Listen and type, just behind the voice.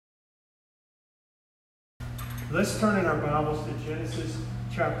Let's turn in our Bibles to Genesis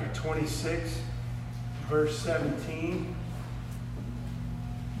chapter 26, verse 17.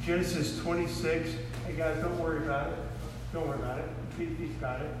 Genesis 26. Hey guys, don't worry about it. Don't worry about it. He's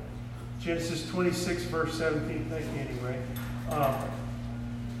got it. Genesis 26, verse 17. Thank you anyway.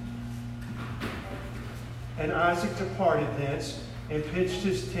 And Isaac departed thence and pitched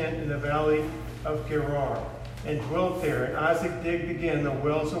his tent in the valley of Gerar and dwelt there. And Isaac digged again the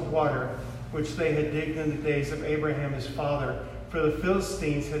wells of water which they had digged in the days of Abraham his father, for the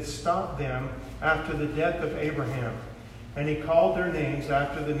Philistines had stopped them after the death of Abraham. And he called their names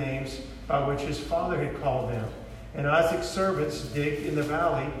after the names by which his father had called them. And Isaac's servants digged in the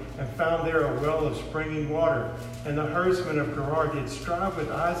valley and found there a well of springing water. And the herdsmen of Gerar did strive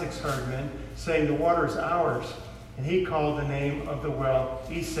with Isaac's herdmen, saying, the water is ours. And he called the name of the well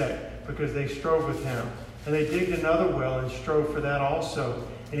Esek, because they strove with him. And they digged another well and strove for that also.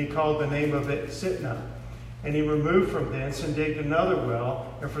 And he called the name of it Sitnah. And he removed from thence and digged another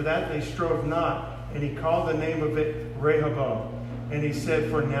well, and for that they strove not. And he called the name of it Rehoboth. And he said,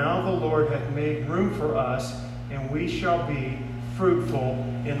 for now the Lord hath made room for us, and we shall be fruitful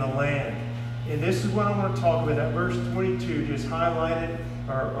in the land. And this is what I want to talk about. That verse 22, just highlight it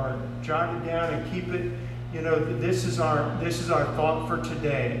or jot it down and keep it. You know, this is our thought for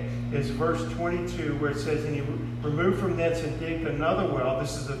today, is verse 22, where it says, and he removed from thence and digged another well.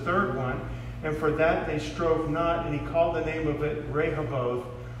 This is the third one. And for that they strove not, and he called the name of it Rehoboth.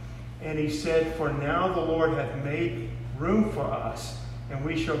 And he said, for now the Lord hath made room for us, and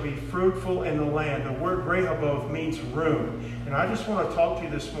we shall be fruitful in the land. The word Rehoboth means room. And I just want to talk to you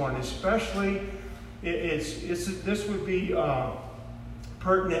this morning, especially, this would be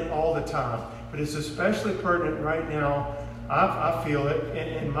pertinent all the time, but it's especially pertinent right now. I feel it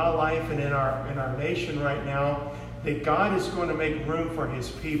in my life and in our nation right now, that God is going to make room for his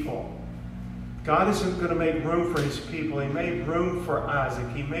people. God isn't going to make room for his people. He made room for Isaac.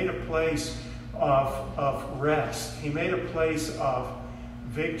 He made a place of rest. He made a place of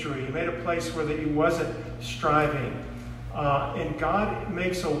victory. He made a place where he wasn't striving. And God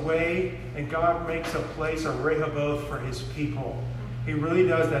makes a way, and God makes a place, a Rehoboth, for his people. He really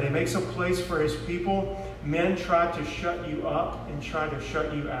does that. He makes a place for his people. Men try to shut you up and try to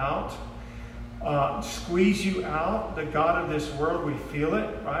shut you out. Squeeze you out. The God of this world, we feel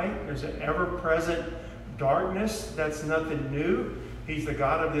it, right? There's an ever-present darkness. That's nothing new. He's the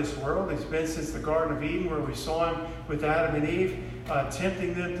God of this world. He's been since the Garden of Eden, where we saw him with Adam and Eve,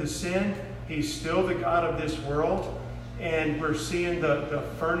 tempting them to sin. He's still the God of this world. And we're seeing the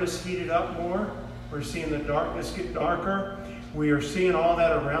furnace heated up more. We're seeing the darkness get darker. We are seeing all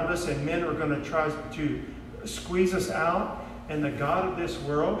that around us, and men are going to try to squeeze us out. And the God of this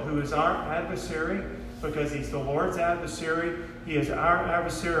world, who is our adversary, because he's the Lord's adversary, he is our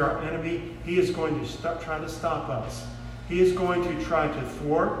adversary, our enemy, he is going to try to stop us. He is going to try to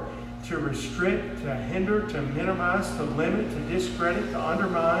thwart, to restrict, to hinder, to minimize, to limit, to discredit, to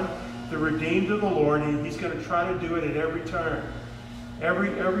undermine the redeemed of the Lord. And he's going to try to do it at every turn.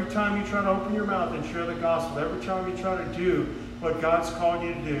 Every time you try to open your mouth and share the gospel, every time you try to do what God's called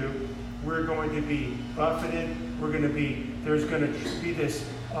you to do, we're going to be buffeted. There's going to be this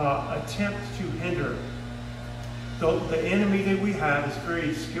attempt to hinder. The enemy that we have is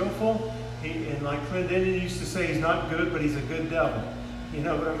very skillful. And like Clinton used to say, he's not good, but he's a good devil. You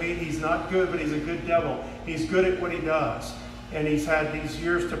know what I mean? He's not good, but he's a good devil. He's good at what he does. And he's had these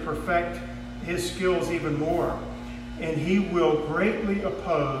years to perfect his skills even more. And he will greatly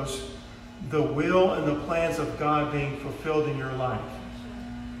oppose the will and the plans of God being fulfilled in your life.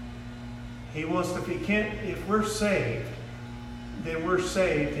 He wants to, if we're saved, then we're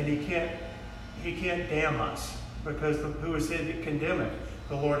saved, and he can't damn us, because who is he to condemn it?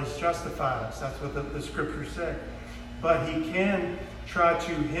 The Lord has justified us. That's what the scriptures say. But he can try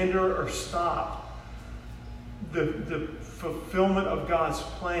to hinder or stop the fulfillment of God's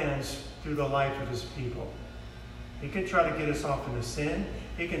plans through the life of his people. He can try to get us off into sin.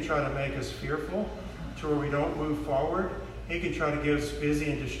 He can try to make us fearful to where we don't move forward. He can try to get us busy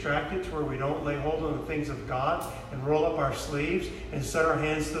and distracted to where we don't lay hold on the things of God and roll up our sleeves and set our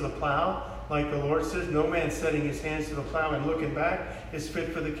hands to the plow. Like the Lord says, no man setting his hands to the plow and looking back is fit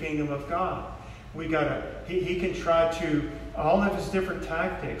for the kingdom of God. He can try to, all of his different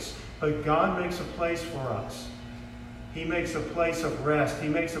tactics, but God makes a place for us. He makes a place of rest. He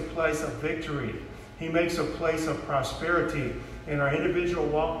makes a place of victory. He makes a place of prosperity in our individual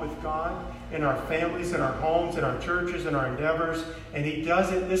walk with God, in our families, in our homes, in our churches, in our endeavors. And he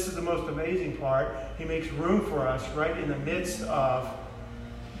does it, this is the most amazing part, he makes room for us right in the midst of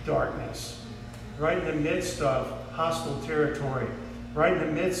darkness, right in the midst of hostile territory, right in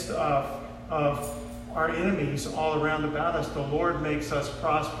the midst of our enemies all around about us, the Lord makes us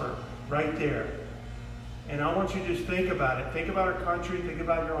prosper right there. And I want you to just think about it. Think about our country. Think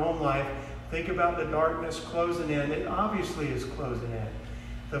about your own life. Think about the darkness closing in. It obviously is closing in.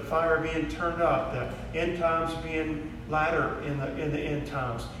 The fire being turned up. The end times being latter in the end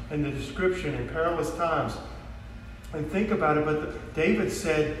times. And the description in perilous times. And think about it. But David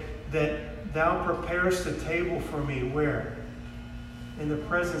said that thou preparest a table for me. Where? In the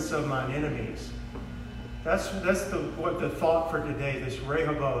presence of mine enemies. That's the thought for today. This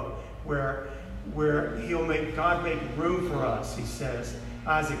Rehoboth, where God make room for us, he says.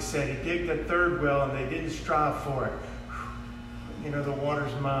 Isaac said he digged a third well and they didn't strive for it. You know, the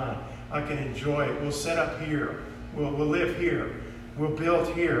water's mine. I can enjoy it. We'll set up here. We'll live here. We'll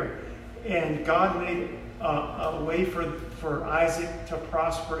build here. And God made a way for Isaac to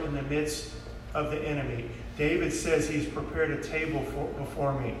prosper in the midst of the enemy. David says he's prepared a table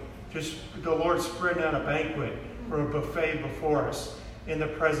before me. Just the Lord spreading out a banquet or a buffet before us in the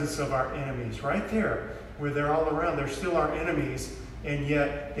presence of our enemies. Right there, where they're all around. They're still our enemies, and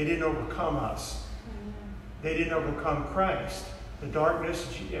yet they didn't overcome us. They didn't overcome Christ. The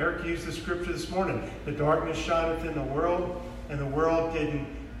darkness, Eric used the scripture this morning, the darkness shineth in the world, and the world didn't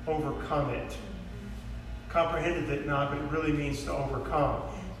overcome it. Comprehended it not, but it really means to overcome.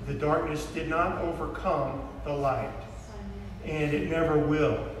 The darkness did not overcome the light, and it never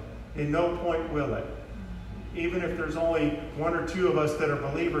will. In no point will it. Even if there's only one or two of us that are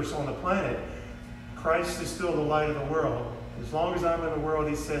believers on the planet, Christ is still the light of the world. As long as I'm in the world,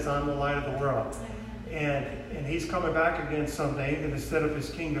 he says, I'm the light of the world. And he's coming back again someday and to set up his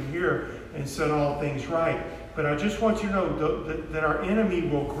kingdom here and set all things right. But I just want you to know that our enemy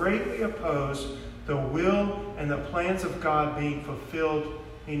will greatly oppose the will and the plans of God being fulfilled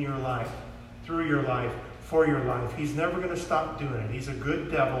in your life, through your life, for your life. He's never going to stop doing it. He's a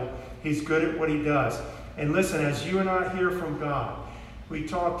good devil. He's good at what he does. And listen, as you and I hear from God, we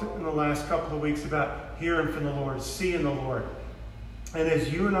talked in the last couple of weeks about hearing from the Lord, seeing the Lord. And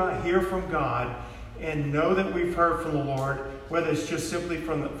as you and I hear from God and know that we've heard from the Lord, whether it's just simply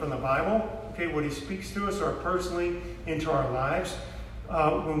from the Bible, okay, what he speaks to us, or personally into our lives,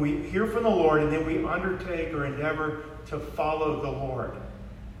 when we hear from the Lord and then we undertake or endeavor to follow the Lord,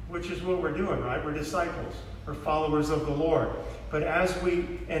 which is what we're doing, right? We're disciples. We're followers of the Lord. But as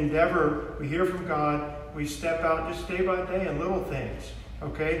we endeavor, we hear from God, we step out just day by day in little things,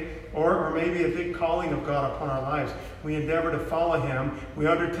 okay? Or maybe a big calling of God upon our lives. We endeavor to follow him. We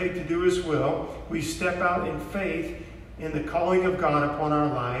undertake to do his will. We step out in faith in the calling of God upon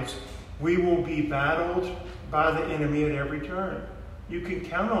our lives. We will be battled by the enemy at every turn. You can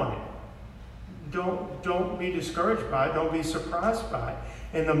count on it. Don't be discouraged by it. Don't be surprised by it.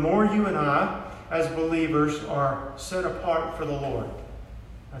 And the more you and I, as believers, are set apart for the Lord.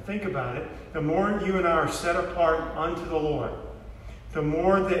 Now think about it. The more you and I are set apart unto the Lord, the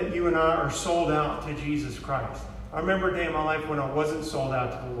more that you and I are sold out to Jesus Christ. I remember a day in my life when I wasn't sold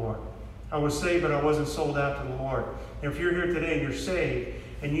out to the Lord. I was saved, but I wasn't sold out to the Lord. And if you're here today and you're saved,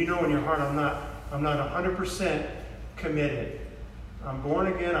 and you know in your heart, I'm not 100% committed. I'm born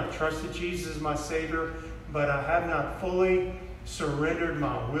again. I've trusted Jesus as my Savior, but I have not fully surrendered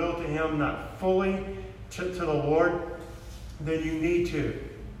my will to him, not fully to the Lord, then you need to.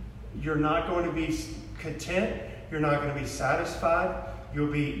 You're not going to be content. You're not going to be satisfied.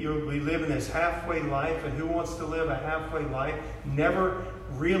 You'll be living this halfway life. And who wants to live a halfway life? Never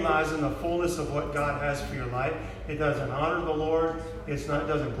realizing the fullness of what God has for your life. It doesn't honor the Lord. It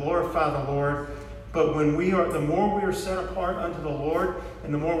doesn't glorify the Lord. But when the more we are set apart unto the Lord,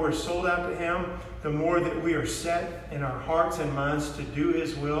 and the more we're sold out to him, the more that we are set in our hearts and minds to do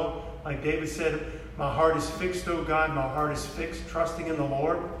his will. Like David said, my heart is fixed, O God, my heart is fixed, trusting in the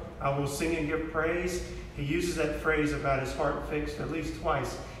Lord. I will sing and give praise. He uses that phrase about his heart fixed at least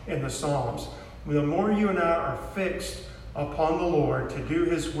twice in the Psalms. The more you and I are fixed upon the Lord to do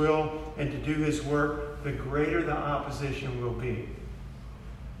his will and to do his work, the greater the opposition will be.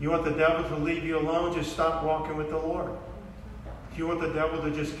 You want the devil to leave you alone? Just stop walking with the Lord. If you want the devil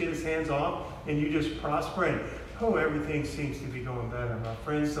to just get his hands off and you just prosper and, everything seems to be going better. My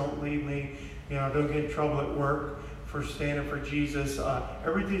friends don't leave me. Don't get in trouble at work for standing for Jesus.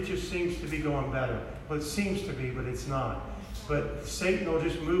 Everything just seems to be going better. Well, it seems to be, but it's not. But Satan will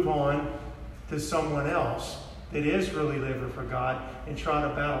just move on to someone else that is really living for God and try to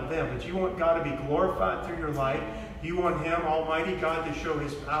battle them. But you want God to be glorified through your life. You want him, Almighty God, to show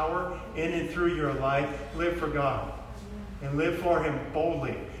his power in and through your life. Live for God. And live for him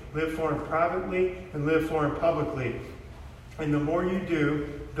boldly. Live for him privately and live for him publicly. And the more you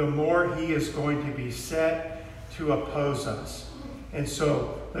do, the more he is going to be set to oppose us. And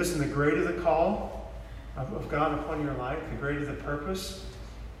so, listen, the greater the call, of God upon your life, the greater the purpose,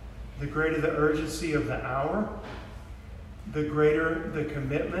 the greater the urgency of the hour, the greater the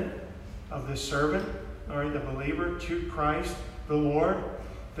commitment of the servant, or the believer, to Christ the Lord,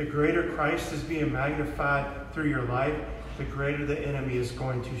 the greater Christ is being magnified through your life, the greater the enemy is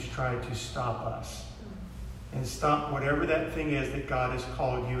going to try to stop us. And stop whatever that thing is that God has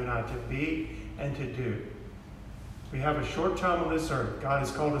called you and I to be and to do. We have a short time on this earth. God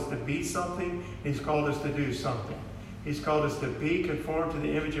has called us to be something. He's called us to do something. He's called us to be conformed to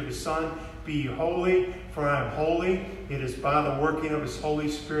the image of His Son. Be ye holy, for I am holy. It is by the working of His Holy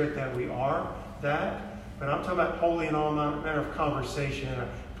Spirit that we are that. But I'm talking about holy in all manner of conversation, in a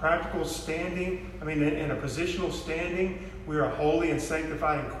practical standing, in a positional standing. We are holy and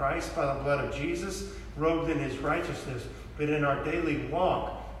sanctified in Christ by the blood of Jesus, robed in His righteousness. But in our daily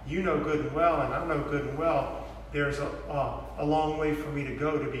walk, you know good and well, and I know good and well, there's a long way for me to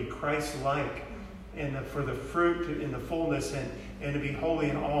go to be Christ-like, and for the fruit in the fullness, and to be holy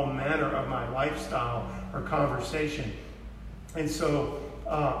in all manner of my lifestyle or conversation. And so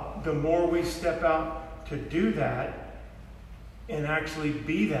the more we step out to do that and actually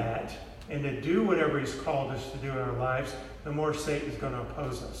be that and to do whatever He's called us to do in our lives, the more Satan's going to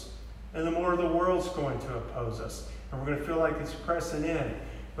oppose us. And the more the world's going to oppose us. And we're going to feel like it's pressing in.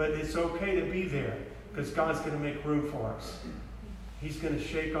 But it's okay to be there, because God's going to make room for us. He's going to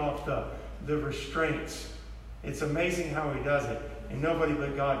shake off the restraints. It's amazing how He does it. And nobody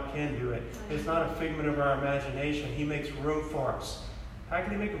but God can do it. It's not a figment of our imagination. He makes room for us. How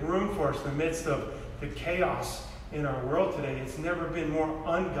can He make room for us in the midst of the chaos in our world today? It's never been more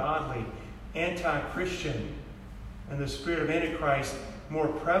ungodly, anti-Christian, and the spirit of Antichrist more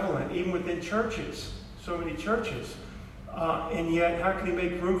prevalent, even within churches. So many churches. And yet, how can He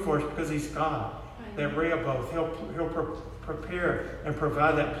make room for us? Because He's God. That Rehoboth, He'll prepare and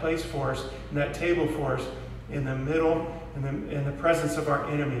provide that place for us, and that table for us in the middle, in the presence of our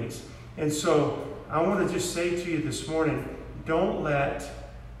enemies. And so, I want to just say to you this morning, don't let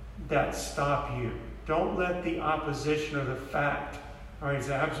that stop you. Don't let the opposition of the fact, all right, it's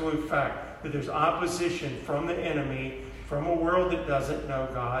an absolute fact, that there's opposition from the enemy, from a world that doesn't know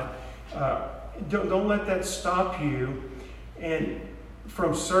God. Don't let that stop you and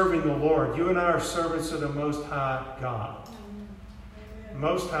from serving the Lord. You and I are servants of the Most High God.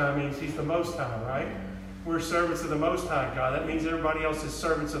 Most High means He's the Most High, right? We're servants of the Most High God. That means everybody else is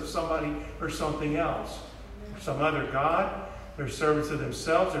servants of somebody or something else. Some other God. They're servants of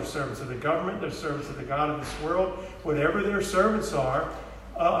themselves. They're servants of the government. They're servants of the God of this world. Whatever their servants are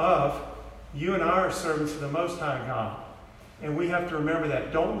of, you and I are servants of the Most High God. And we have to remember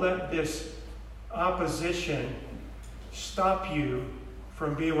that. Don't let this opposition stop you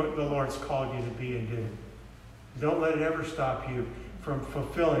from being what the Lord's called you to be and do. Don't let it ever stop you from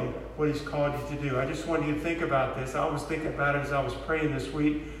fulfilling what He's called you to do. I just wanted you to think about this. I was thinking about it as I was praying this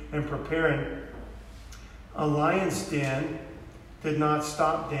week and preparing. A lion's den did not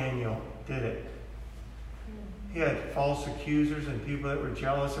stop Daniel, did it? He had false accusers and people that were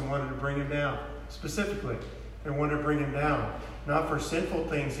jealous and wanted to bring him down. Specifically, they wanted to bring him down. Not for sinful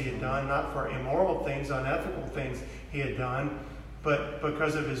things he had done, not for immoral things, unethical things he had done, but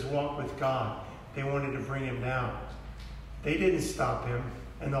because of his walk with God. They wanted to bring him down. They didn't stop him.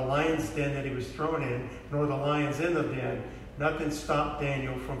 And the lion's den that he was thrown in, nor the lions in the den, nothing stopped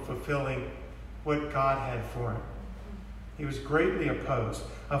Daniel from fulfilling what God had for him. He was greatly opposed.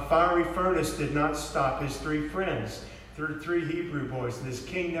 A fiery furnace did not stop his three friends, three Hebrew boys. And this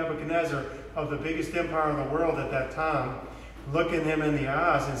King Nebuchadnezzar of the biggest empire in the world at that time, looking him in the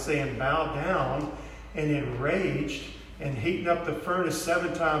eyes and saying, bow down, and enraged, and heating up the furnace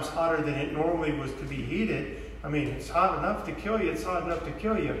 7 times hotter than it normally was to be heated. I mean, it's hot enough to kill you. It's hot enough to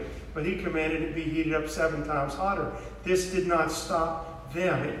kill you. But he commanded it to be heated up 7 times hotter. This did not stop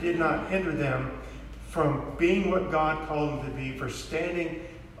them. It did not hinder them from being what God called them to be, for standing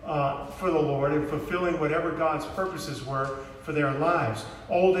for the Lord and fulfilling whatever God's purposes were for their lives.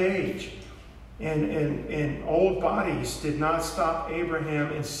 Old age and old bodies did not stop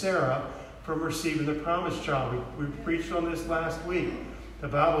Abraham and Sarah from receiving the promised child. We preached on this last week. The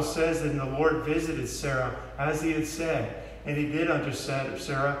Bible says that the Lord visited Sarah as He had said, and He did unto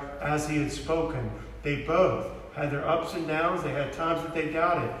Sarah as He had spoken. They both had their ups and downs. They had times that they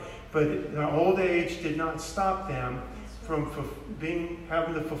doubted. But their old age did not stop them from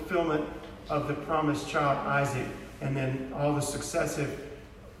having the fulfillment of the promised child Isaac, and then all the successive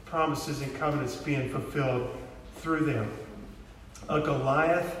promises and covenants being fulfilled through them. A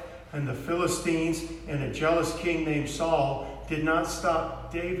Goliath and the Philistines and a jealous king named Saul did not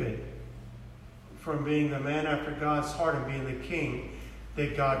stop David from being the man after God's heart and being the king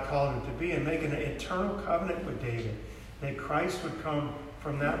that God called him to be, and making an eternal covenant with David, that Christ would come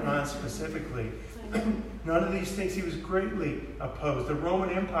from that line specifically. None of these things he was greatly opposed. The Roman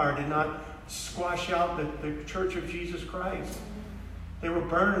Empire did not squash out the Church of Jesus Christ. They were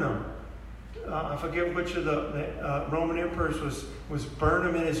burning them. I forget which of the Roman emperors was burn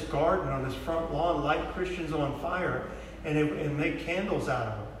them in his garden on his front lawn, light Christians on fire, and make candles out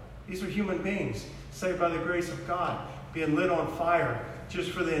of them. These are human beings saved by the grace of God, being lit on fire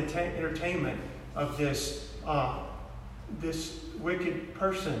just for the entertainment of this wicked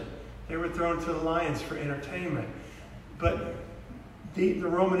person. They were thrown to the lions for entertainment. But the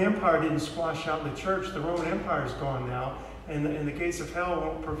Roman Empire didn't squash out the church. The Roman Empire is gone now, and the gates of hell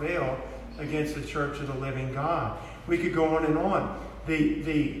won't prevail against the church of the living God. We could go on and on.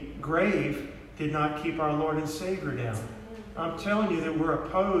 The grave did not keep our Lord and Savior down. I'm telling you that we're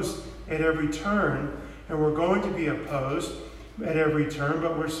opposed at every turn, and we're going to be opposed at every turn,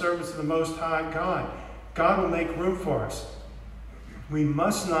 but we're servants of the Most High God. God will make room for us. We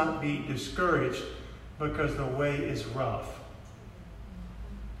must not be discouraged because the way is rough.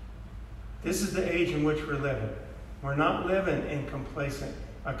 This is the age in which we're living. We're not living in a complacent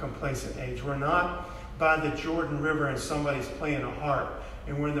age. We're not by the Jordan River and somebody's playing a harp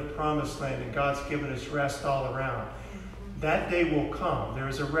and we're in the promised land and God's given us rest all around. That day will come. There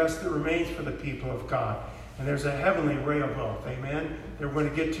is a rest that remains for the people of God. And there's a heavenly Rehoboth, amen, that we're going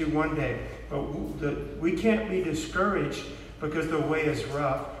to get to one day. But we can't be discouraged because the way is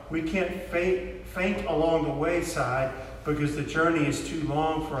rough. We can't faint along the wayside because the journey is too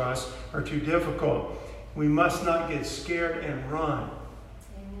long for us or too difficult. We must not get scared and run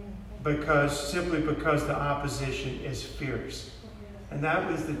simply because the opposition is fierce. And that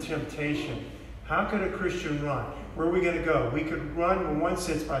was the temptation. How could a Christian run? Where are we going to go? We could run in one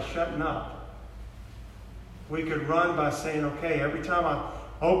sense by shutting up. We could run by saying, okay, every time I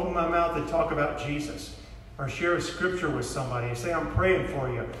open my mouth and talk about Jesus, or share a scripture with somebody and say, I'm praying for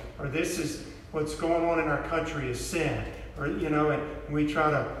you, or this is what's going on in our country is sin, or, and we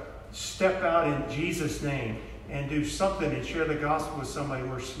try to step out in Jesus' name and do something and share the gospel with somebody.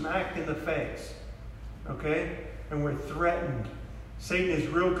 We're smacked in the face, okay? And we're threatened. Satan is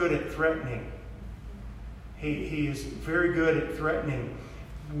real good at threatening. He is very good at threatening.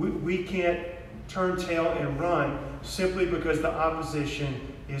 We can't turn tail and run simply because the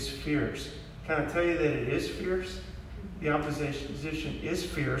opposition is fierce. Can I tell you that it is fierce? The opposition is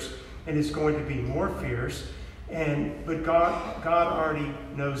fierce, and it's going to be more fierce. But God already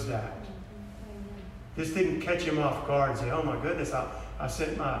knows that. This didn't catch him off guard and say, oh my goodness, I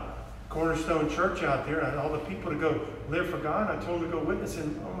sent my Cornerstone Church out there and all the people to go live for God. I told them to go witness,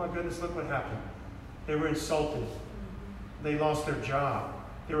 and oh my goodness, look what happened. They were insulted. They lost their job.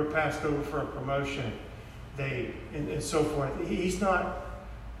 They were passed over for a promotion. And so forth. He's not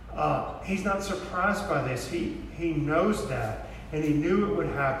surprised by this. He knows that, and he knew it would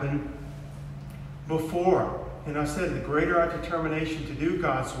happen before. And I said, the greater our determination to do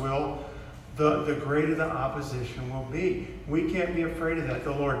God's will, the greater the opposition will be. We can't be afraid of that.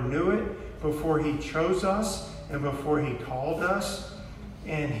 The Lord knew it before he chose us and before he called us.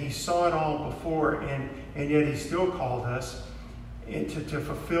 And he saw it all before, and yet he still called us to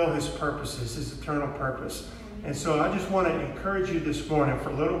fulfill his purposes, his eternal purpose. And so I just want to encourage you this morning for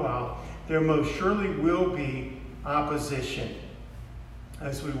a little while. There most surely will be opposition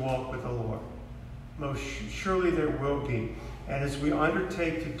as we walk with the Lord. Most surely there will be. And as we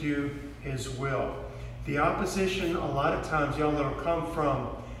undertake to do his will. The opposition, a lot of times, y'all, it'll come from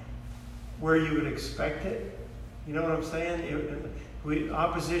where you would expect it. You know what I'm saying?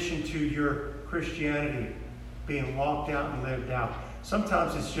 Opposition to your Christianity being walked out and lived out.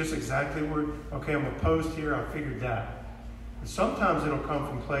 Sometimes it's just exactly where, okay, I'm opposed here, I figured that. And sometimes it'll come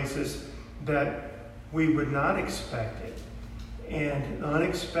from places that we would not expect it. And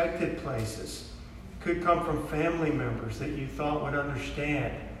unexpected places. It could come from family members that you thought would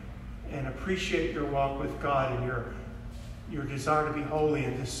understand and appreciate your walk with God and your desire to be holy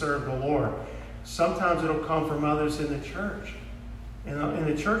and to serve the Lord. Sometimes it'll come from others in the church. In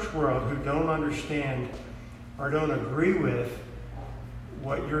the church world who don't understand or don't agree with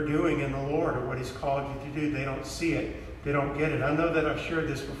what you're doing in the Lord or what he's called you to do. They don't see it. They don't get it. I know that I've shared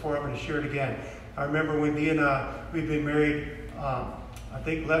this before. I'm going to share it again. I remember when Dee and I, we've been married, I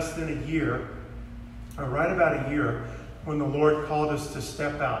think less than a year, or right about a year, when the Lord called us to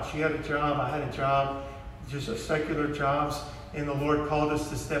step out. She had a job, I had a job, just a secular jobs, and the Lord called us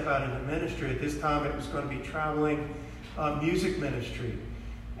to step out into ministry. At this time, it was going to be traveling music ministry.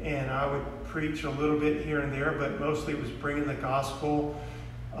 And I would preach a little bit here and there, but mostly it was bringing the gospel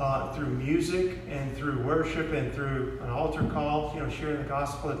through music and through worship and through an altar call, sharing the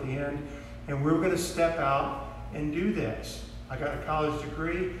gospel at the end. And we were going to step out and do this. I got a college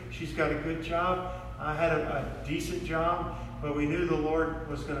degree. She's got a good job. I had a decent job, but we knew the Lord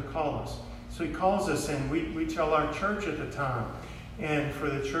was going to call us. So he calls us, and we tell our church at the time, and for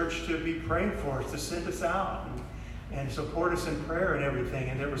the church to be praying for us, to send us out and support us in prayer and everything.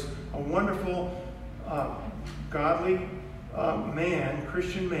 And there was a wonderful, godly man,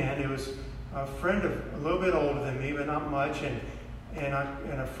 Christian man. It was a friend of a little bit older than me, but not much, and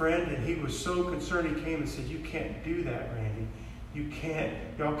a friend, and he was so concerned. He came and said, "You can't do that, Randy.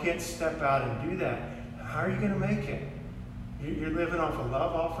 Y'all can't step out and do that. How are you going to make it? You're living off of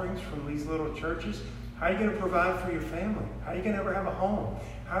love offerings from these little churches. How are you going to provide for your family? How are you going to ever have a home?"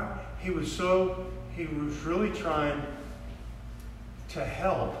 He was really trying to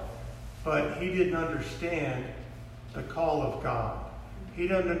help, but he didn't understand the call of God. He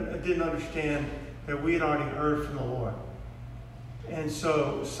didn't understand that we had already heard from the Lord. And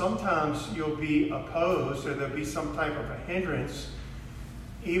so sometimes you'll be opposed, or there'll be some type of a hindrance,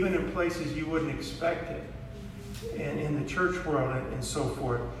 even in places you wouldn't expect it, and in the church world and so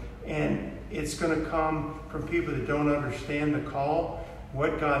forth. And it's going to come from people that don't understand the call,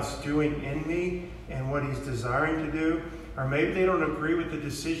 what God's doing in me and what he's desiring to do. Or maybe they don't agree with the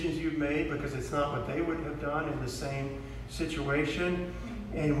decisions you've made because it's not what they would have done in the same situation.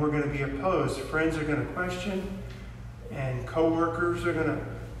 And we're going to be opposed. Friends are going to question, and co-workers are going to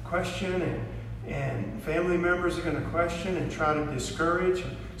question, and family members are going to question and try to discourage.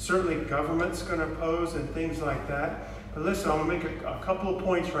 Certainly government's going to oppose and things like that. But listen, I'm going to make a couple of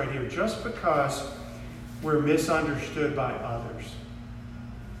points right here. Just because we're misunderstood by others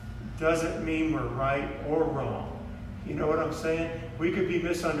doesn't mean we're right or wrong. You know what I'm saying? We could be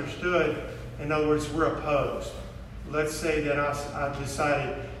misunderstood. In other words, we're opposed. Let's say that I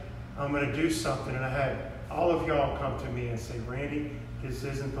decided I'm going to do something, and I had all of y'all come to me and say, "Randy, this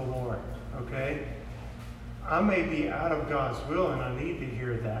isn't the Lord." Okay? I may be out of God's will, and I need to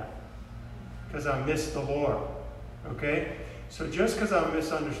hear that because I missed the Lord. Okay? So just because I'm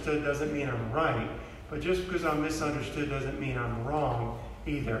misunderstood doesn't mean I'm right, but just because I'm misunderstood doesn't mean I'm wrong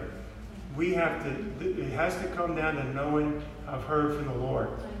either. It has to come down to knowing I've heard from the Lord.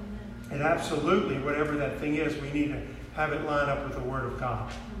 And absolutely, whatever that thing is, we need to have it line up with the Word of God.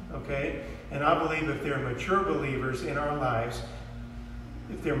 Okay? And I believe if there are mature believers in our lives,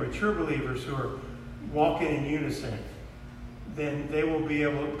 if they're mature believers who are walking in unison, then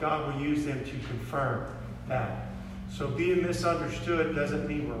God will use them to confirm that. So being misunderstood doesn't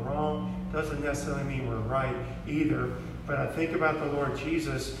mean we're wrong, doesn't necessarily mean we're right either. But I think about the Lord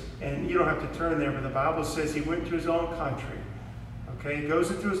Jesus, and you don't have to turn there, but the Bible says he went to his own country. Okay, he goes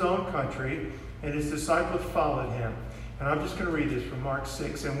into his own country, and his disciples followed him. And I'm just going to read this from Mark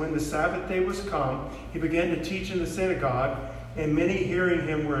 6. "And when the Sabbath day was come, he began to teach in the synagogue, and many hearing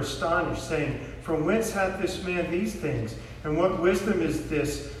him were astonished, saying, From whence hath this man these things? And what wisdom is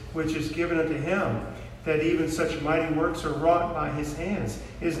this which is given unto him, that even such mighty works are wrought by his hands?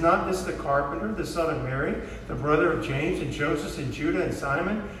 Is not this the carpenter, the son of Mary, the brother of James and Joseph and Judah and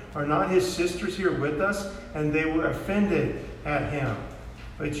Simon? Are not his sisters here with us? And they were offended at him.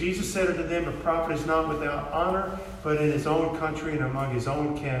 But Jesus said unto them, A prophet is not without honor, but in his own country and among his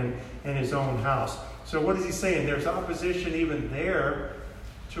own kin and his own house." So what is he saying? There's opposition even there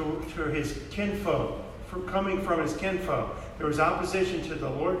to his kinfolk, coming from his kinfolk. There was opposition to the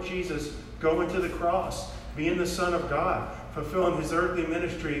Lord Jesus going to the cross, being the Son of God, fulfilling his earthly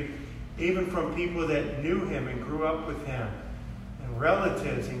ministry, even from people that knew him and grew up with him, and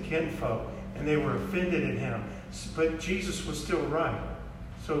relatives and kinfolk, and they were offended at him. But Jesus was still right.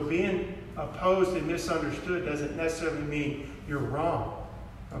 So being opposed and misunderstood doesn't necessarily mean you're wrong.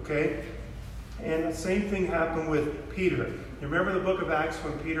 Okay? And the same thing happened with Peter. You remember the book of Acts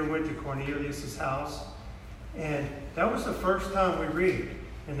when Peter went to Cornelius' house? And that was the first time we read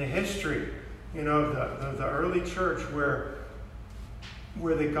in the history, of the early church where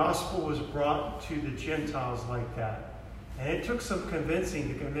the gospel was brought to the Gentiles like that. And it took some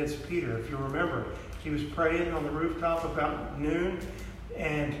convincing to convince Peter. If you remember, he was praying on the rooftop about noon,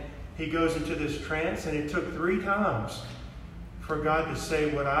 and he goes into this trance, and it took 3 times for God to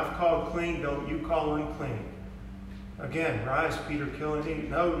say, "What I've called clean, don't you call unclean." Again, "Rise, Peter, kill and eat."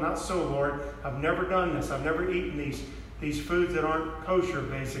 "No, not so, Lord. I've never done this. I've never eaten these foods that aren't kosher,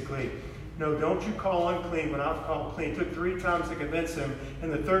 basically. No, don't you call unclean what I've called clean." It took 3 times to convince him.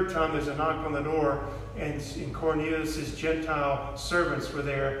 And the 3rd time there's a knock on the door, and Cornelius' Gentile servants were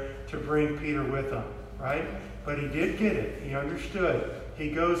there to bring Peter with them, right? But he did get it. He understood. He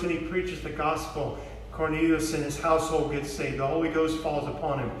goes and he preaches the gospel. Cornelius and his household get saved. The Holy Ghost falls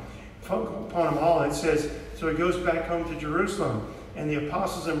upon him, upon them all. It says, so he goes back home to Jerusalem. And the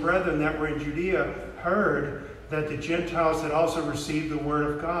apostles and brethren that were in Judea heard that the Gentiles had also received the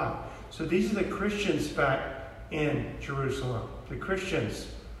word of God. So these are the Christians back in Jerusalem. The Christians.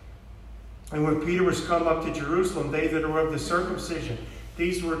 And when Peter was come up to Jerusalem, they that were of the circumcision,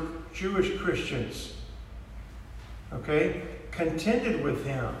 these were Jewish Christians, okay, contended with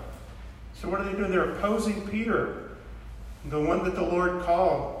him. So what are they doing? They're opposing Peter, the one that the Lord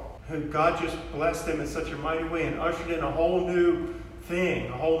called, who God just blessed him in such a mighty way and ushered in a whole new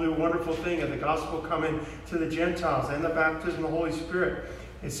thing, a whole new wonderful thing of the gospel coming to the Gentiles and the baptism of the Holy Spirit.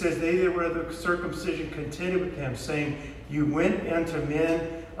 It says, they that were of the circumcision contended with him, saying, you went unto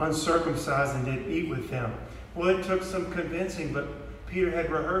men uncircumcised and did eat with them. Well, it took some convincing, but Peter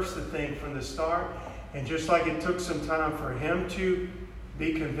had rehearsed the thing from the start. And just like it took some time for him to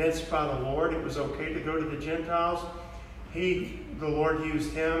be convinced by the Lord it was okay to go to the Gentiles, the Lord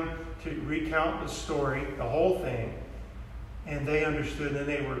used him to recount the story, the whole thing, and they understood, and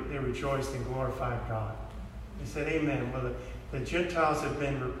they rejoiced and glorified God. They said, amen. Well, the Gentiles have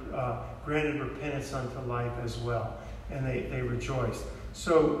been granted repentance unto life as well, and they rejoiced.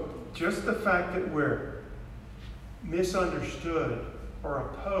 So just the fact that we're misunderstood or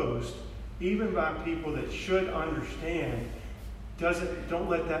opposed, even by people that should understand, don't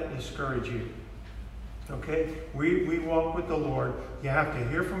let that discourage you. Okay? We walk with the Lord. You have to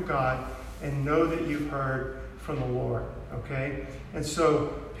hear from God and know that you've heard from the Lord. Okay? And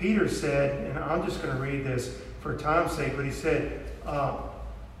so Peter said, and I'm just going to read this for time's sake, but he said,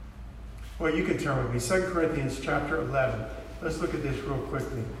 well, you can turn with me. 2 Corinthians chapter 11. Let's look at this real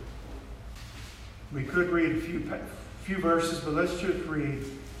quickly. We could read a few verses, but let's just read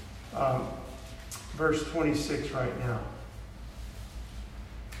verse 26 right now.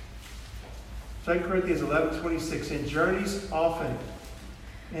 2 Corinthians 11:26. In journeys often,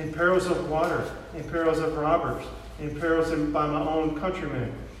 in perils of water, in perils of robbers, in perils by my own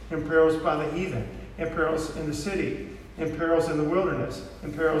countrymen, in perils by the heathen, in perils in the city, in perils in the wilderness,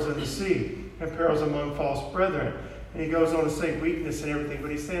 in perils in the sea, in perils among false brethren. And he goes on to say weakness and everything, but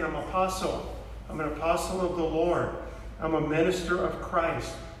he's saying, I'm an apostle. I'm an apostle of the Lord. I'm a minister of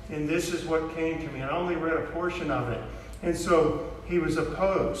Christ. And this is what came to me. And I only read a portion of it. And so he was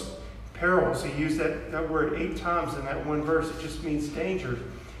opposed. Perils, he used that word 8 times in that one verse. It just means danger.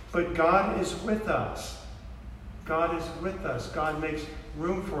 But God is with us. God is with us. God makes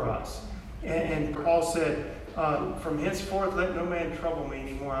room for us. And Paul said, from henceforth let no man trouble me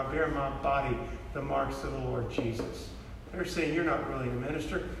anymore. I bear in my body the marks of the Lord Jesus. They're saying, you're not really a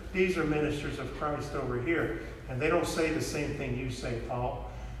minister. These are ministers of Christ over here. And they don't say the same thing you say, Paul.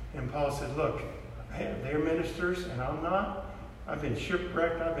 And Paul said, look, they're ministers and I'm not. I've been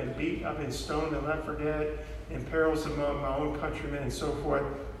shipwrecked, I've been beat, I've been stoned and left for dead, in perils among my own countrymen and so forth.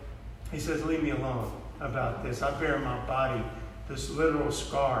 He says, leave me alone about this. I bear in my body this literal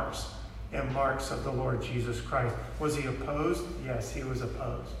scars and marks of the Lord Jesus Christ. Was he opposed? Yes, he was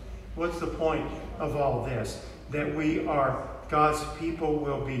opposed. What's the point of all this? That we are, God's people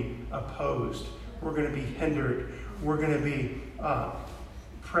will be opposed. We're going to be hindered. We're going to be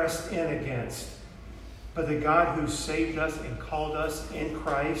pressed in against. But the God who saved us and called us in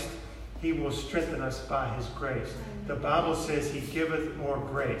Christ, he will strengthen us by his grace. The Bible says he giveth more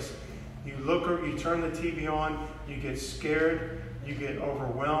grace. You look or you turn the TV on, you get scared, you get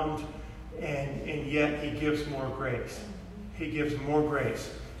overwhelmed, and yet he gives more grace. He gives more grace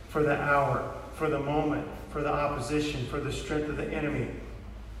for the hour, for the moment, for the opposition, for the strength of the enemy.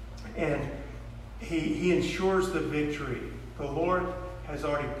 And he ensures the victory. The Lord has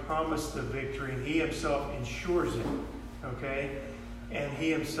already promised the victory, and he himself ensures it. Okay? And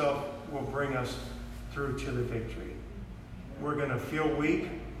he himself will bring us through to the victory. We're going to feel weak.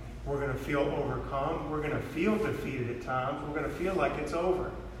 We're going to feel overcome. We're going to feel defeated at times. We're going to feel like it's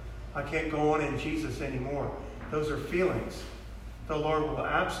over. I can't go on in Jesus anymore. Those are feelings. The Lord will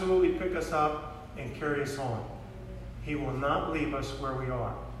absolutely pick us up and carry us on. He will not leave us where we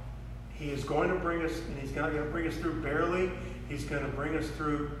are. He is going to bring us, and he's not going to bring us through barely. He's going to bring us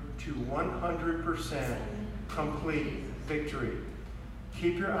through to 100% complete victory.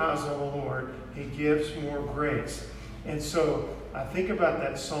 Keep your eyes on the Lord. He gives more grace. And so I think about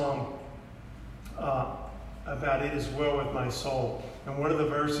that song about it is well with my soul. And one of the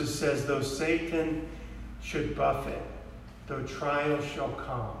verses says, though Satan should buffet, though trials shall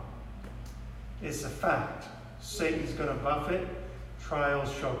come. It's a fact. Satan's going to buffet,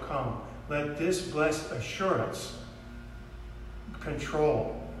 trials shall come. Let this blessed assurance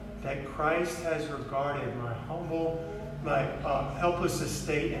control that Christ has regarded my humble, my helpless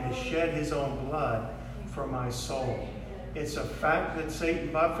estate and has shed his own blood for my soul. It's a fact that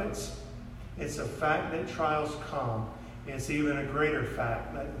Satan buffets. It's a fact that trials come. It's even a greater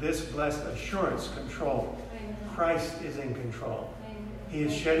fact that this blessed assurance control. Christ is in control. He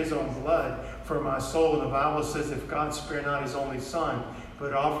has shed his own blood for my soul. And the Bible says, if God spare not his only son,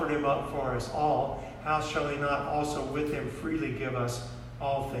 but offered him up for us all, how shall he not also with him freely give us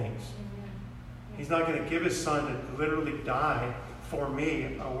all things? He's not going to give his son to literally die for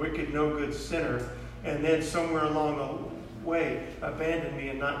me, a wicked, no good sinner, and then somewhere along the way abandon me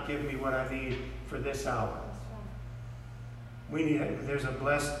and not give me what I need for this hour. There's a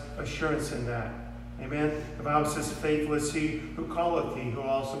blessed assurance in that. Amen. The Bible says, faithless he who calleth thee, who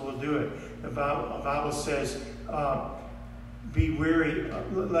also will do it. The Bible says, be weary.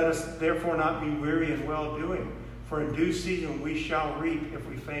 Let us therefore not be weary in well-doing. For in due season we shall reap if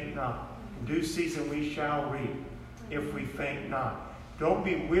we faint not. In due season we shall reap if we faint not. Don't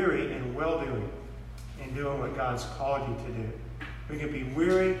be weary in well-doing, in doing what God's called you to do. We can be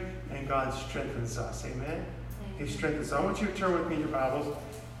weary and God strengthens us. Amen. He strengthens us. I want you to turn with me in your Bibles.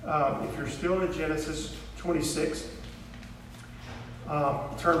 If you're still in Genesis 26, if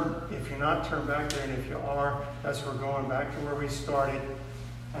you're not, turn back there, and if you are, that's we're going back to where we started.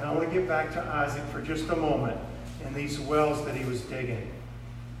 And I want to get back to Isaac for just a moment and these wells that he was digging.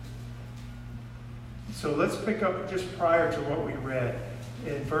 So let's pick up just prior to what we read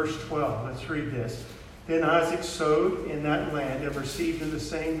in verse 12. Let's read this. Then Isaac sowed in that land and received in the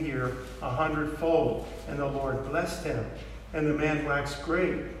same year 100-fold, and the Lord blessed him. And the man waxed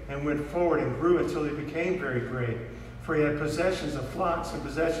great and went forward and grew until he became very great. For he had possessions of flocks and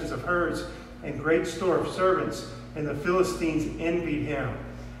possessions of herds and great store of servants. And the Philistines envied him.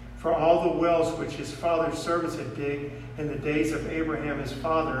 For all the wells which his father's servants had digged in the days of Abraham his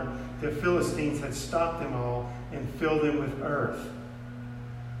father, the Philistines had stopped them all and filled them with earth.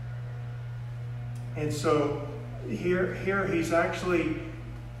 And so here he's actually,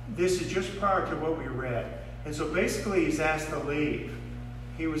 this is just prior to what we read. And so basically he's asked to leave.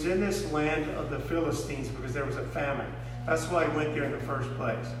 He was in this land of the Philistines because there was a famine. That's why he went there in the first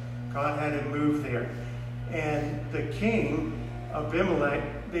place. God had him move there. And the king,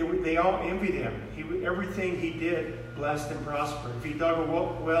 Abimelech, they all envied him. Everything he did blessed and prospered. If he dug a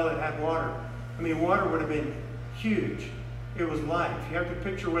well, it had water. I mean, water would have been huge. It was life. You have to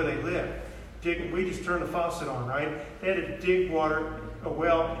picture where they lived. We just turned the faucet on, right? They had to dig a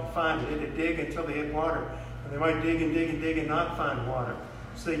well and find it. They had to dig until they had water. And they might dig and dig and dig and not find water.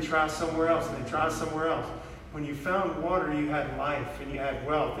 So they try somewhere else, and they try somewhere else. When you found water, you had life, and you had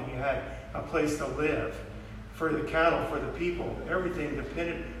wealth, and you had a place to live. For the cattle, for the people, everything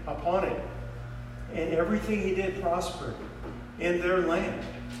depended upon it. And everything he did prospered in their land.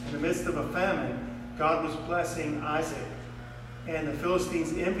 In the midst of a famine, God was blessing Isaac. And the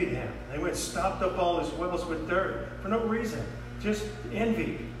Philistines envied him. They went and stopped up all his wells with dirt for no reason. Just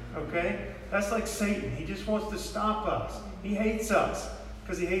envy, okay? That's like Satan. He just wants to stop us. He hates us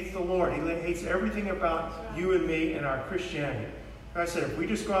because he hates the Lord. He hates everything about you and me and our Christianity. Like I said, if we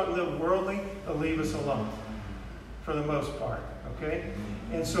just go out and live worldly, he'll leave us alone for the most part, okay?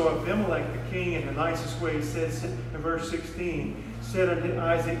 And so Abimelech, the king, in the nicest way, he says in verse 16, said unto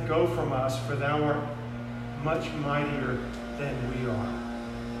Isaac, go from us, for thou art much mightier than we are.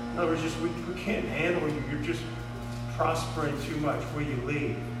 In other words, we can't handle you. You're just prospering too much. Will you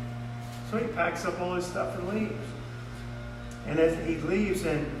leave? So he packs up all his stuff and leaves. And as he leaves,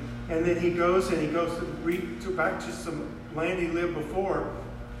 and then he goes back to some land he lived before,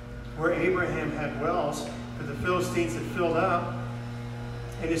 where Abraham had wells that the Philistines had filled up,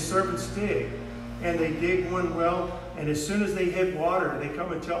 and his servants dig. And they dig one well, and as soon as they hit water, they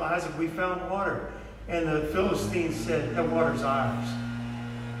come and tell Isaac, we found water. And the Philistines said, that water's ours.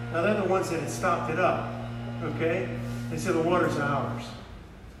 Now they're the ones that had stopped it up, okay? They said, the water's ours.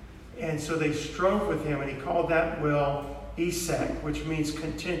 And so they strove with him, and he called that well Esek, which means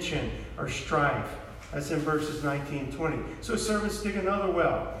contention or strife. That's in verses 19 and 20. So his servants dig another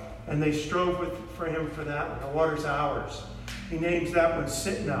well, and they strove for him for that one. The water's ours. He names that one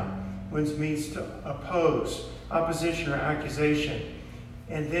Sitnah, which means to oppose, opposition or accusation.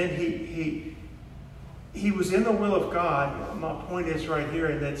 And then he was in the will of God. My point is right here,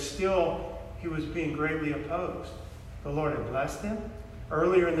 and that still he was being greatly opposed. The Lord had blessed him.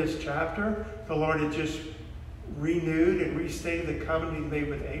 Earlier in this chapter, the Lord had just renewed and restated the covenant he made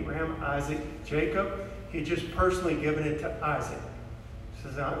with Abraham, Isaac, Jacob. He had just personally given it to Isaac. He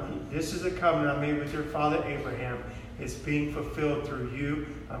says, this is a covenant I made with your father Abraham. It's being fulfilled through you.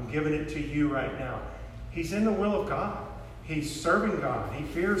 I'm giving it to you right now. He's in the will of God. He's serving God. He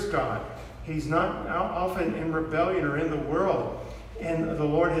fears God. He's not often in rebellion or in the world. And the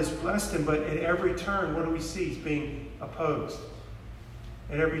Lord has blessed him, but at every turn, what do we see? He's being opposed.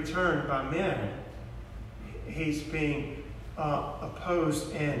 At every turn by men, he's being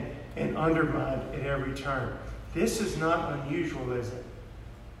opposed and undermined at every turn. This is not unusual, is it?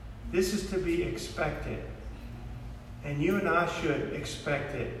 This is to be expected. And you and I should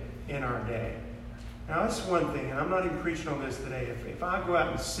expect it in our day. Now, that's one thing, and I'm not even preaching on this today. If I go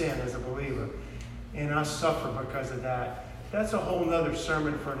out and sin as a believer, and I suffer because of that, that's a whole nother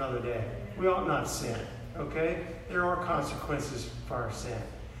sermon for another day. We ought not sin, okay? There are consequences for our sin.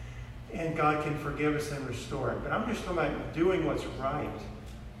 And God can forgive us and restore it. But I'm just talking about doing what's right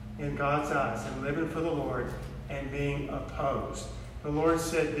in God's eyes and living for the Lord and being opposed. The Lord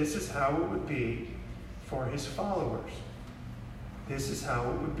said this is how it would be for his followers. This is how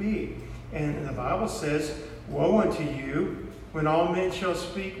it would be. And the Bible says, woe unto you when all men shall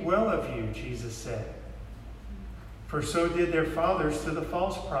speak well of you, Jesus said. For so did their fathers to the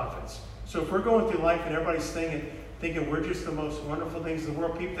false prophets. So if we're going through life and everybody's thinking we're just the most wonderful things in the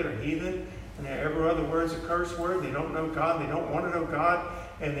world, people that are heathen, and every other word's a curse word, they don't know God, they don't want to know God,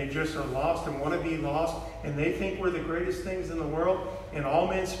 and they just are lost and want to be lost, and they think we're the greatest things in the world, and all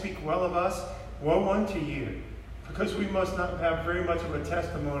men speak well of us, woe unto you, because we must not have very much of a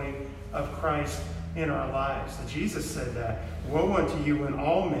testimony of Christ in our lives. And Jesus said that. Woe unto you when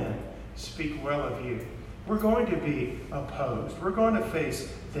all men speak well of you. We're going to be opposed. We're going to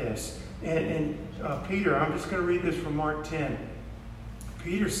face this. And Peter, I'm just going to read this from Mark 10.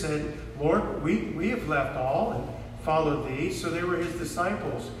 Peter said, Lord, we have left all and followed thee. So they were his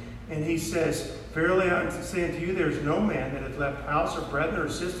disciples. And he says, verily I say unto you, there is no man that hath left house or brethren or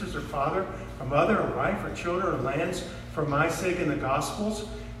sisters or father or mother or wife or children or lands for my sake in the Gospels,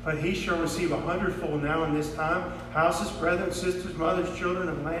 but he shall receive 100-fold now in this time, houses, brethren, sisters, mothers, children,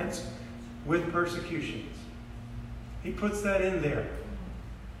 and lands, with persecutions. He puts that in there.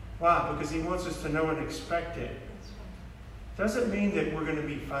 Why? Because he wants us to know and expect it. Doesn't mean that we're going to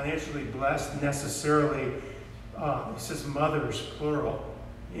be financially blessed necessarily. It says mothers, plural.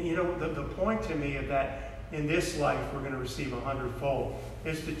 You know, the point to me of that, in this life we're going to receive 100-fold.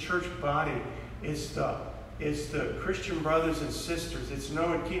 It's the church body. It's the Christian brothers and sisters. It's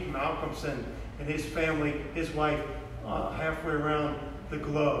knowing Keith Malcolmson and his family, his wife, halfway around the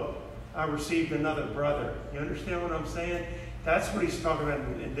globe. I received another brother. You understand what I'm saying? That's what he's talking about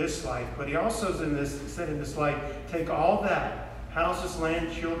in this life. But he also said in this life, take all that, houses,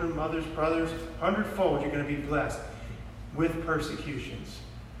 land, children, mothers, brothers, 100-fold, you're going to be blessed with persecutions.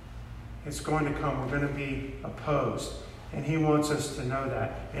 It's going to come. We're going to be opposed. And he wants us to know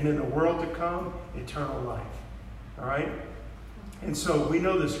that. And in the world to come, eternal life. All right? And so we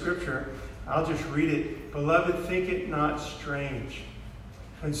know the scripture. I'll just read it. Beloved, think it not strange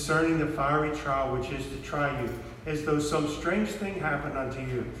concerning the fiery trial which is to try you, as though some strange thing happened unto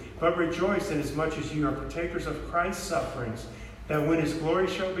you. But rejoice inasmuch as you are partakers of Christ's sufferings, that when his glory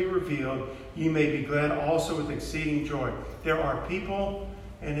shall be revealed, you may be glad also with exceeding joy. There are people,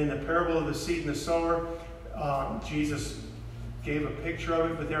 and in the parable of the seed and the sower, Jesus gave a picture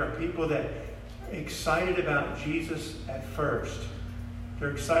of it, but there are people that are excited about Jesus at first. They're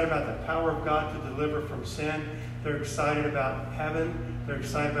excited about the power of God to deliver from sin. They're excited about heaven. They're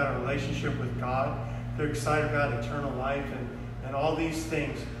excited about a relationship with God. They're excited about eternal life and all these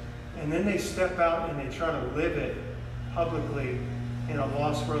things. And then they step out and they try to live it publicly in a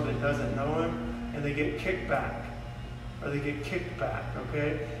lost world that doesn't know him, and they get kicked back. Or they get kicked back,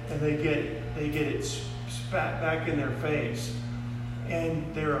 okay? And they get it spat back in their face.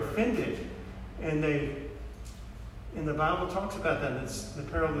 And they're offended. And the Bible talks about that. It's the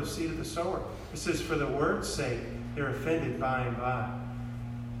parable of the seed of the sower. It says, for the word's sake, they're offended by and by.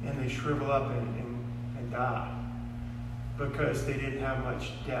 And they shrivel up and die. Because they didn't have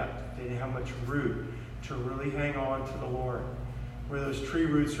much depth. They didn't have much root to really hang on to the Lord. Where those tree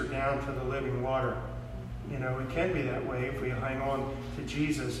roots are down to the living water. You know, it can be that way if we hang on to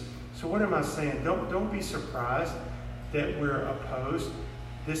Jesus. So what am I saying? Don't be surprised that we're opposed.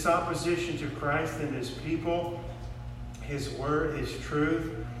 This opposition to Christ and his people, his word, his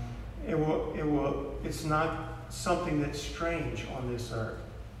truth, it's not something that's strange on this earth.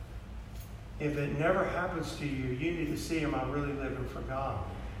 If it never happens to you, you need to see, am I really living for God?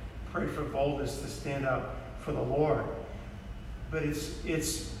 Pray for boldness to stand up for the Lord. But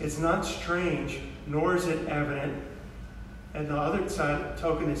it's not strange, nor is it evident. And the other side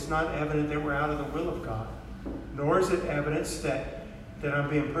token, it's not evident that we're out of the will of God. Nor is it evidence that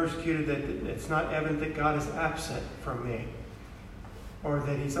I'm being persecuted, that it's not evident that God is absent from me. Or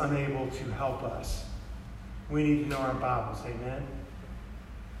that he's unable to help us. We need to know our Bibles, amen?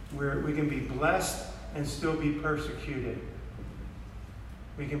 We can be blessed and still be persecuted.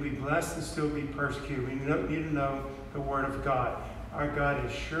 We can be blessed and still be persecuted. We need to know the Word of God. Our God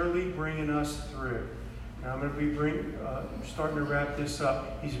is surely bringing us through. Now I'm going to be starting to wrap this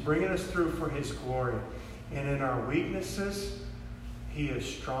up. He's bringing us through for His glory. And in our weaknesses, He is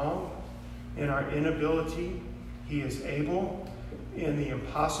strong. In our inability, He is able. In the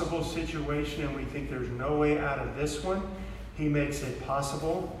impossible situation, and we think there's no way out of this one, He makes it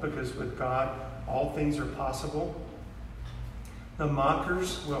possible, because with God, all things are possible. The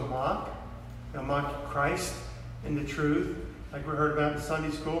mockers will mock. They'll mock Christ and the truth, like we heard about in Sunday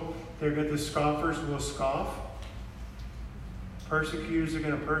school. The scoffers will scoff. Persecutors are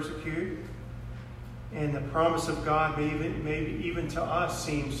going to persecute. And the promise of God, maybe even to us,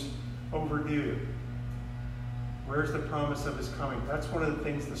 seems overdue. Where's the promise of His coming? That's one of the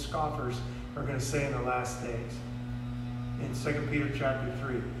things the scoffers are going to say in the last days. In 2 Peter chapter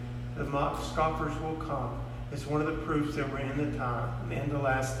 3, the scoffers will come. It's one of the proofs that we're in the end of the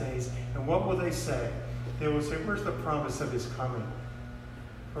last days. And what will they say? They will say, where's the promise of His coming?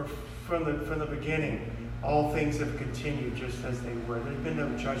 For from the beginning, all things have continued just as they were. There's been no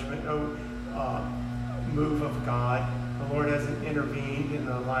judgment, no move of God. The Lord hasn't intervened in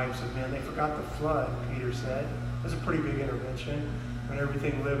the lives of men. They forgot the flood, Peter said. It was a pretty big intervention when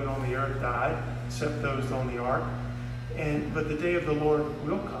everything living on the earth died, except those on the ark. But the day of the Lord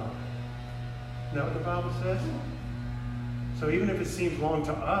will come. You know what the Bible says? So even if it seems long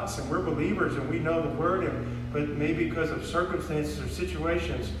to us, and we're believers and we know the Word, but maybe because of circumstances or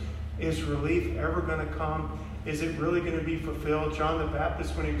situations, is relief ever going to come? Is it really going to be fulfilled? John the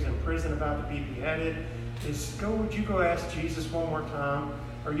Baptist, when he was in prison about to be beheaded, would you go ask Jesus one more time?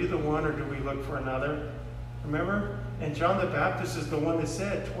 Are you the one, or do we look for another? Remember? And John the Baptist is the one that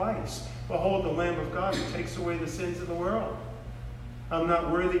said twice, behold the Lamb of God who takes away the sins of the world. I'm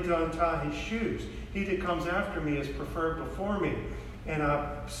not worthy to untie His shoes. He that comes after me is preferred before me. And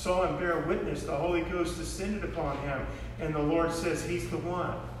I saw and bear witness, the Holy Ghost descended upon Him. And the Lord says He's the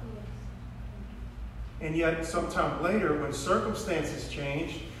one. And yet sometime later, when circumstances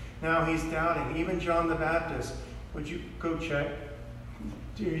changed, now he's doubting. Even John the Baptist, would you go check?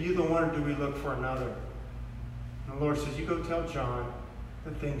 Are you the one, or do we look for another? And the Lord says, you go tell John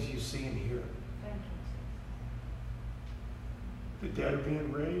the things you see and hear. The dead are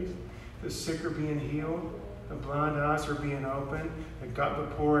being raised. The sick are being healed. The blind eyes are being opened. The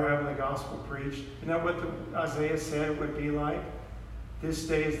poor are having the gospel preached. Isn't that what Isaiah said it would be like? This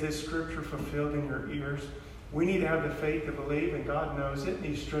day is this scripture fulfilled in your ears. We need to have the faith to believe, and God knows it, and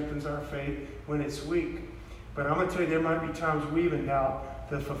He strengthens our faith when it's weak. But I'm going to tell you, there might be times we even doubt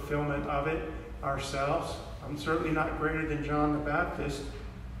the fulfillment of it ourselves. I'm certainly not greater than John the Baptist.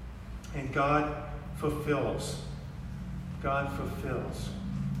 And God fulfills. God fulfills.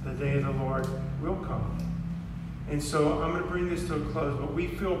 The day of the Lord will come. And so I'm going to bring this to a close, but we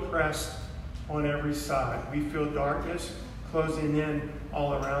feel pressed on every side. We feel darkness closing in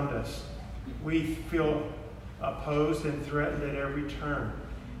all around us. We feel opposed and threatened at every turn.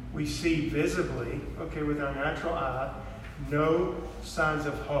 We see visibly, with our natural eye, no signs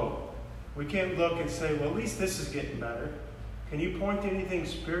of hope. We can't look and say, well, at least this is getting better. Can you point to anything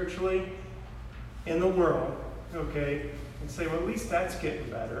spiritually in the world, and say, well, at least that's getting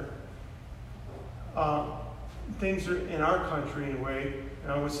better? Things are, in our country anyway,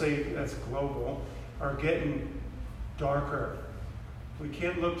 and I would say that's global, are getting darker. We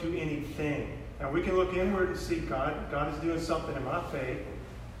can't look to anything. Now, we can look inward and see God. God is doing something in my faith.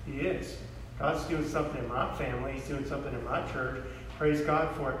 He is. God's doing something in my family. He's doing something in my church. Praise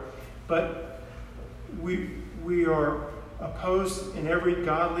God for it. But we are opposed in every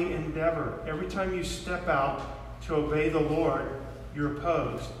godly endeavor. Every time you step out to obey the Lord, you're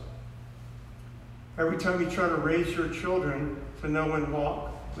opposed. Every time you try to raise your children to know and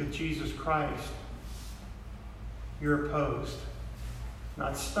walk with Jesus Christ, you're opposed.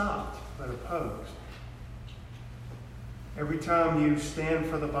 Not stopped, but opposed. Every time you stand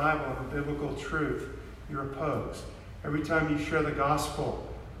for the Bible and the biblical truth, you're opposed. Every time you share the gospel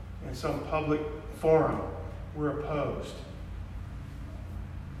in some public forum, we're opposed.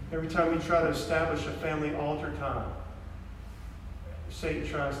 Every time you try to establish a family altar time, Satan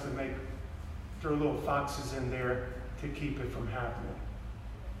tries to throw little foxes in there to keep it from happening.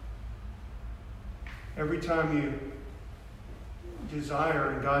 Every time you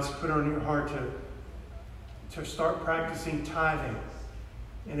desire, and God's put on your heart to start practicing tithing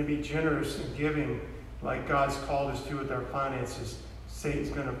and to be generous and giving like God's called us to with our finances, Satan's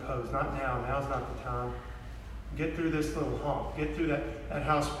going to oppose. Not now. Now's not the time. Get through this little hump. Get through that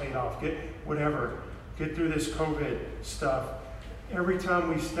house paid off. Get whatever. Get through this COVID stuff. Every time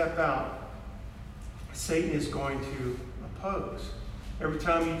we step out, Satan is going to oppose. Every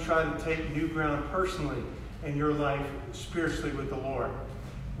time you try to take new ground personally in your life, spiritually with the Lord,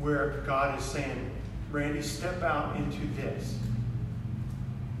 where God is saying, Randy, step out into this.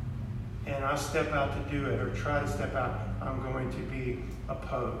 And I step out to do it, or try to step out, I'm going to be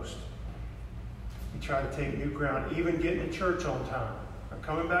opposed. You try to take new ground, even getting to church on time, or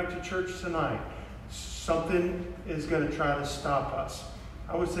coming back to church tonight. Something is going to try to stop us.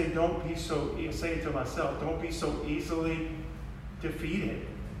 I would say say it to myself, don't be so easily defeated.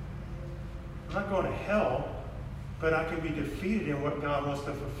 I'm not going to hell, but I can be defeated in what God wants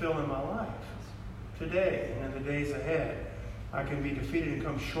to fulfill in my life today and in the days ahead. I can be defeated and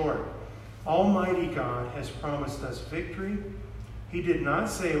come short. Almighty God has promised us victory. He did not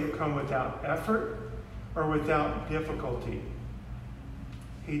say it would come without effort or without difficulty.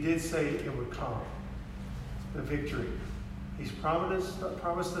 He did say it would come, the victory. He's promised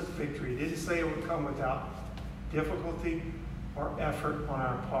us victory. He didn't say it would come without difficulty or effort on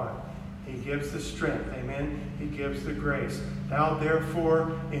our part. He gives the strength, amen? He gives the grace. Thou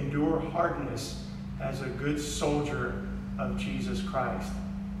therefore endure hardness as a good soldier of Jesus Christ.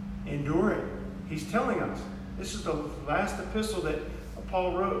 Endure it. He's telling us. This is the last epistle that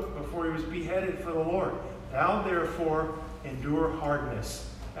Paul wrote before he was beheaded for the Lord. Thou therefore endure hardness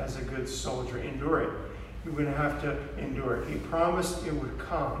as a good soldier. Endure it. You're going to have to endure it. He promised it would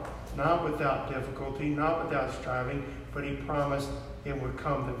come, not without difficulty, not without striving, but he promised it would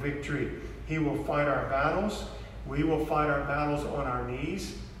come, the victory. He will fight our battles. We will fight our battles on our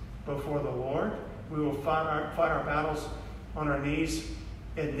knees before the Lord. We will fight our battles on our knees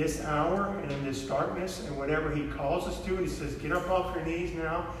in this hour and in this darkness and whatever he calls us to. And he says, get up off your knees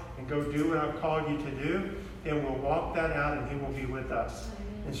now and go do what I've called you to do. And we'll walk that out, and he will be with us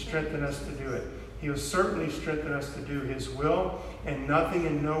and strengthen us to do it. He will certainly strengthen us to do his will, and nothing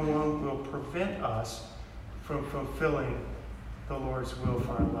and no one will prevent us from fulfilling the Lord's will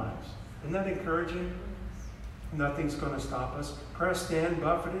for our lives. Isn't that encouraging? Nothing's going to stop us. Pressed in,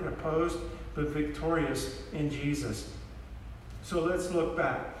 buffeted, opposed, but victorious in Jesus. So let's look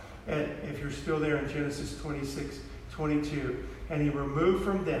back at, if you're still there, in Genesis 26:22. And he removed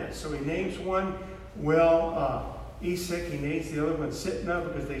from thence. So he names one Esek. He names the other one Sitnah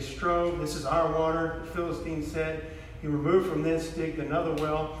because they strove. This is our water, the Philistines said. He removed from thence, digged another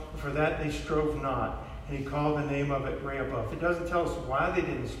well. For that they strove not. And he called the name of it Rehoboth. It doesn't tell us why they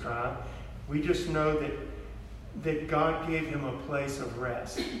didn't strive. We just know that God gave him a place of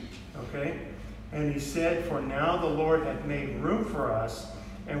rest. Okay? And he said, for now the Lord hath made room for us,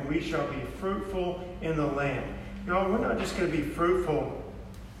 and we shall be fruitful in the land. Y'all, we're not just going to be fruitful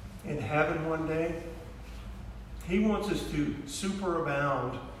in heaven one day. He wants us to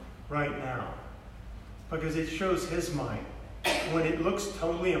superabound right now, because it shows his might. When it looks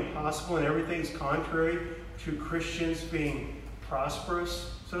totally impossible and everything's contrary to Christians being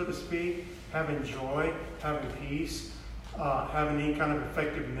prosperous, so to speak, having joy, having peace, having any kind of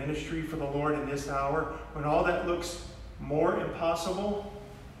effective ministry for the Lord in this hour, when all that looks more impossible,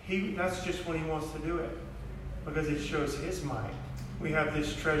 that's just when he wants to do it, because it shows his might. We have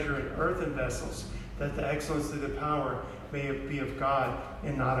this treasure in earthen vessels, that the excellency of the power may be of God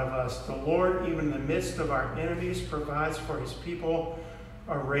and not of us. The Lord, even in the midst of our enemies, provides for his people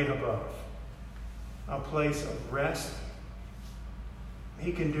a Rehoboth, a place of rest.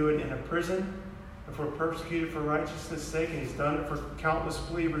 He can do it in a prison if we're persecuted for righteousness' sake, and he's done it for countless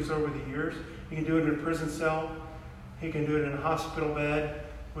believers over the years. He can do it in a prison cell. He can do it in a hospital bed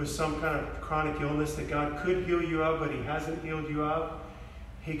with some kind of chronic illness that God could heal you of, but he hasn't healed you of.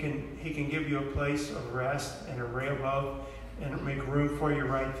 He can give you a place of rest and a Rehoboth and make room for you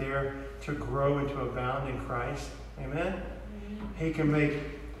right there to grow and to abound in Christ. Amen? He can make,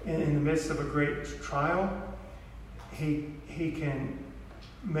 in the midst of a great trial, he can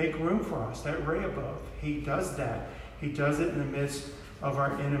make room for us, that Rehoboth. He does that. He does it in the midst of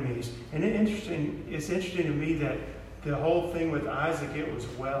our enemies. And it's interesting to me that the whole thing with Isaac, it was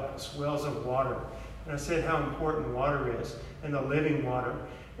wells of water. And I said how important water is, and the living water.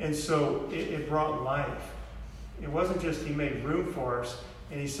 And so it brought life. It wasn't just he made room for us,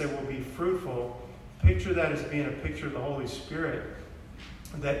 and he said, we'll be fruitful. Picture that as being a picture of the Holy Spirit,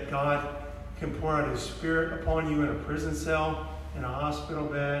 that God can pour out his Spirit upon you in a prison cell, in a hospital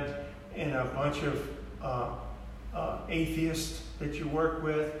bed, in a bunch of atheists that you work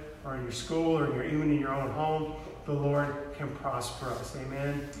with, or in your school, or even in your own home. The Lord can prosper us.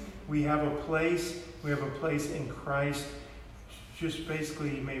 Amen. We have a place in Christ. Just basically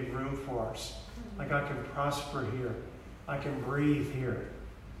he made room for us. Like, I can prosper here. I can breathe here.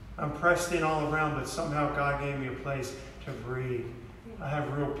 I'm pressed in all around, but somehow God gave me a place to breathe. I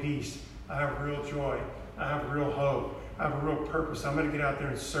have real peace. I have real joy. I have real hope. I have a real purpose. I'm going to get out there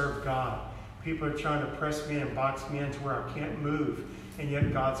and serve God. People are trying to press me and box me into where I can't move, and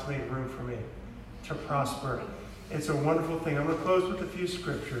yet God's made room for me to prosper. It's a wonderful thing. I'm going to close with a few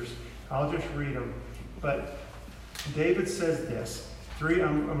scriptures. I'll just read them. But David says this.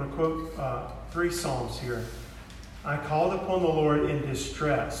 I'm going to quote 3 Psalms here. I called upon the Lord in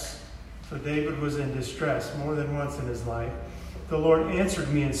distress. So David was in distress more than once in his life. The Lord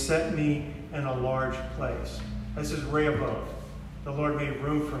answered me and set me in a large place. This is Rehoboth. The Lord made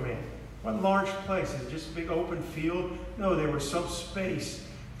room for me. What large place? Is it just a big open field? No, there was some space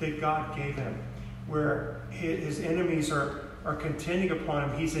that God gave him where his enemies are contending upon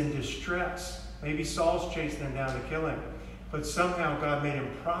him. He's in distress. Maybe Saul's chasing him down to kill him. But somehow God made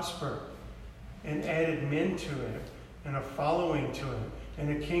him prosper and added men to him and a following to him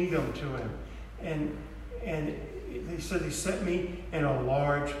and a kingdom to him. And he said, he set me in a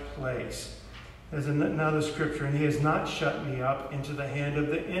large place. There's another scripture, and he has not shut me up into the hand of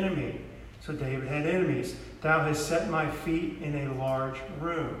the enemy. So David had enemies. Thou hast set my feet in a large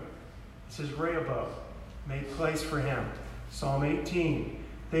room. This is Rehoboth. Made place for him. Psalm 18.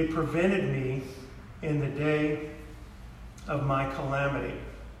 They prevented me in the day of my calamity,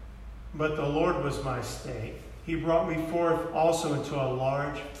 but the Lord was my stay. He brought me forth also into a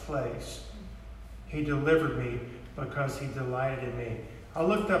large place. He delivered me because he delighted in me. I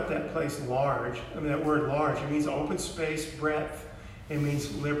looked up that place large. That word large, it means open space, breadth. It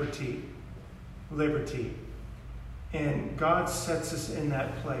means liberty. Liberty. And God sets us in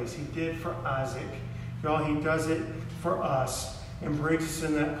that place. He did for Isaac. Y'all, he does it for us and brings us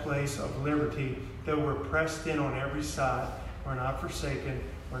in that place of liberty that we're pressed in on every side. We're not forsaken.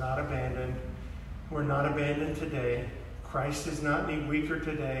 We're not abandoned. We're not abandoned today. Christ is not any weaker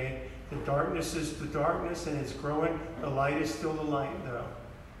today. The darkness is the darkness and it's growing. The light is still the light, though.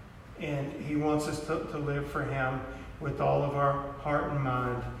 And he wants us to live for him with all of our heart and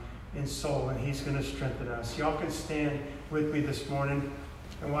mind and soul, and he's going to strengthen us. Y'all can stand with me this morning.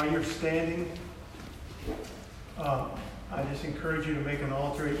 And while you're standing, I just encourage you to make an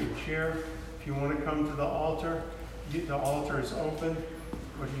altar at your chair. If you want to come to the altar is open.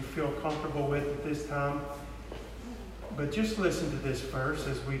 What you feel comfortable with at this time. But just listen to this verse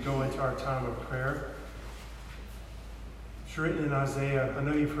as we go into our time of prayer. It's written in Isaiah. I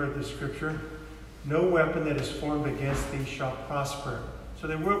know you've heard this scripture. No weapon that is formed against thee shall prosper. So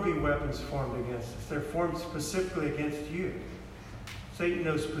there will be weapons formed against us. They're formed specifically against you. Satan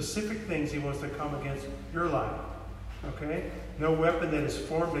knows specific things he wants to come against your life. Okay? No weapon that is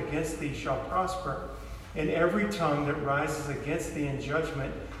formed against thee shall prosper. And every tongue that rises against thee in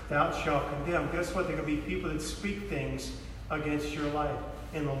judgment, thou shalt condemn. Guess what? There are going to be people that speak things against your life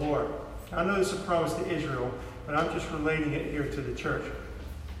in the Lord. I know this is a promise to Israel, but I'm just relating it here to the church.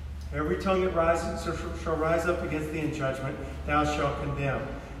 Every tongue that rises shall rise up against thee in judgment, thou shalt condemn.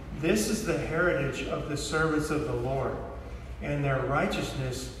 This is the heritage of the servants of the Lord, and their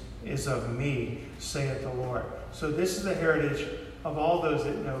righteousness is of me, saith the Lord. So this is the heritage of all those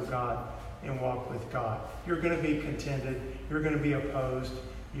that know God and walk with God. You're going to be contended. You're going to be opposed.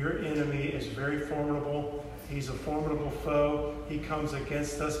 Your enemy is very formidable. He's a formidable foe. He comes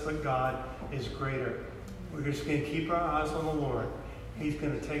against us, but God is greater. We're just going to keep our eyes on the Lord. He's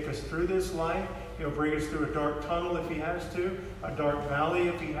going to take us through this life. He'll bring us through a dark tunnel if he has to, a dark valley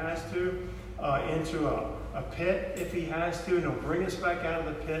if he has to, into a pit if he has to, and he'll bring us back out of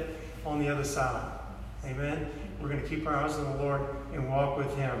the pit on the other side. Amen? We're going to keep our eyes on the Lord and walk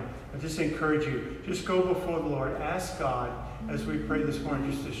with him. I just encourage you, just go before the Lord. Ask God, as we pray this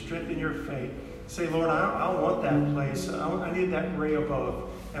morning, just to strengthen your faith. Say, Lord, I want that place. I need that Rehoboth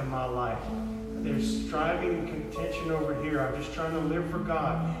in my life. There's striving and contention over here. I'm just trying to live for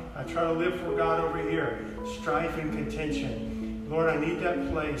God. I try to live for God over here. Strife and contention. Lord, I need that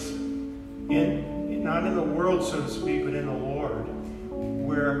place, not in the world, so to speak, but in the Lord,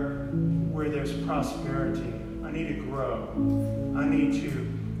 where there's prosperity. I need to grow. I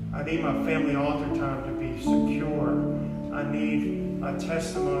need my family altar time to be secure. I need a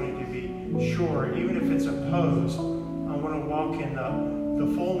testimony to be sure. Even if it's opposed, I want to walk in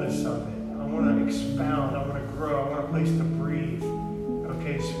the fullness of it. I want to expound. I want to grow. I want a place to breathe.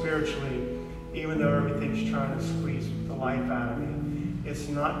 Okay, spiritually, even though everything's trying to squeeze the life out of me, it's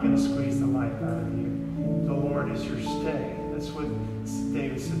not going to squeeze the life out of you. The Lord is your stay. That's what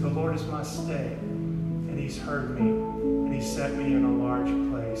David said. The Lord is my stay. And he's heard me. And he set me in a large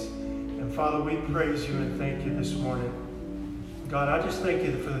place. And Father, we praise you and thank you this morning. God, I just thank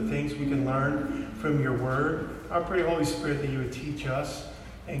you for the things we can learn from your word. I pray, Holy Spirit, that you would teach us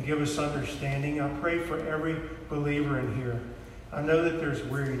and give us understanding. I pray for every believer in here. I know that there's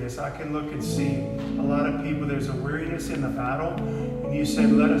weariness. I can look and see a lot of people, there's a weariness in the battle. And you said,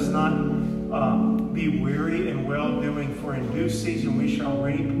 let us not be weary in well-doing, for in due season we shall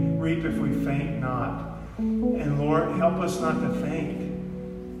reap if we faint not. And Lord, help us not to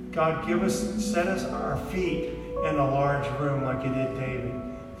faint. God, set us our feet in a large room like you did David.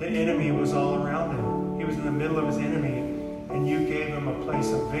 The enemy was all around him. He was in the middle of his enemy. And you gave him a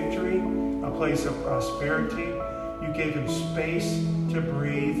place of victory, a place of prosperity. You gave him space to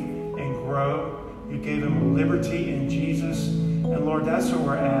breathe and grow. You gave him liberty in Jesus. And Lord, that's what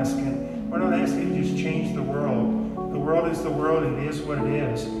we're asking. We're not asking you to just change the world. The world is the world. It is what it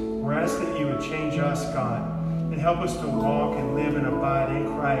is. We're asking that you would change us, God, and help us to walk and live and abide in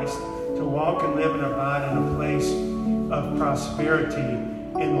Christ, to walk and live and abide in a place of prosperity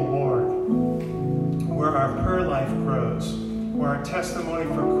in the Lord, where our prayer life grows, where our testimony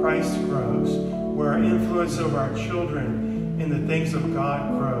for Christ grows, where our influence over our children in the things of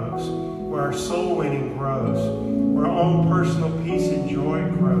God grows, where our soul winning grows, where our own personal peace and joy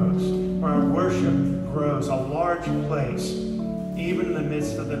grows, where our worship grows, a large place, even in the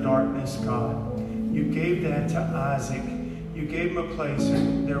midst of the darkness, God. You gave that to Isaac. You gave him a place,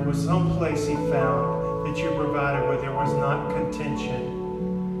 and there was some place he found that you provided where there was not contention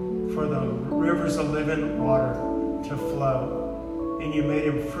for the rivers of living water to flow. And you made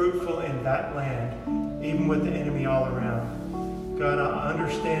him fruitful in that land, even with the enemy all around. God, I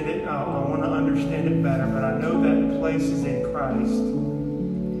understand it. I want to understand it better, but I know that place is in Christ.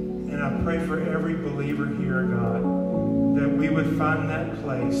 And I pray for every believer here, God, that we would find that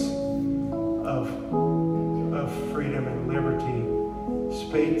place of freedom and liberty,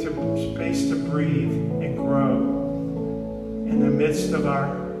 space to breathe and grow in the midst of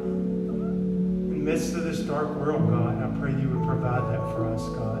this dark world, God. I pray you would provide that for us,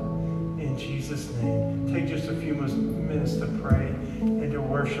 God. In Jesus' name. Take just a few minutes to pray and to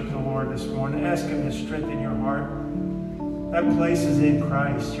worship the Lord this morning. Ask him to strengthen your heart. That place is in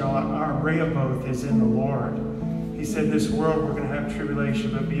Christ, y'all. Our Rehoboth is in the Lord. He said, this world we're going to have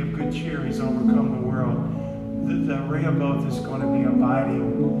tribulation, but be of good cheer. He's overcome the world. The Rehoboth is going to be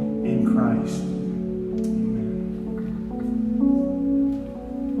abiding in Christ.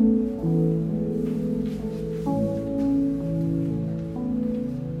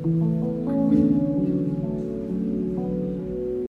 Amen.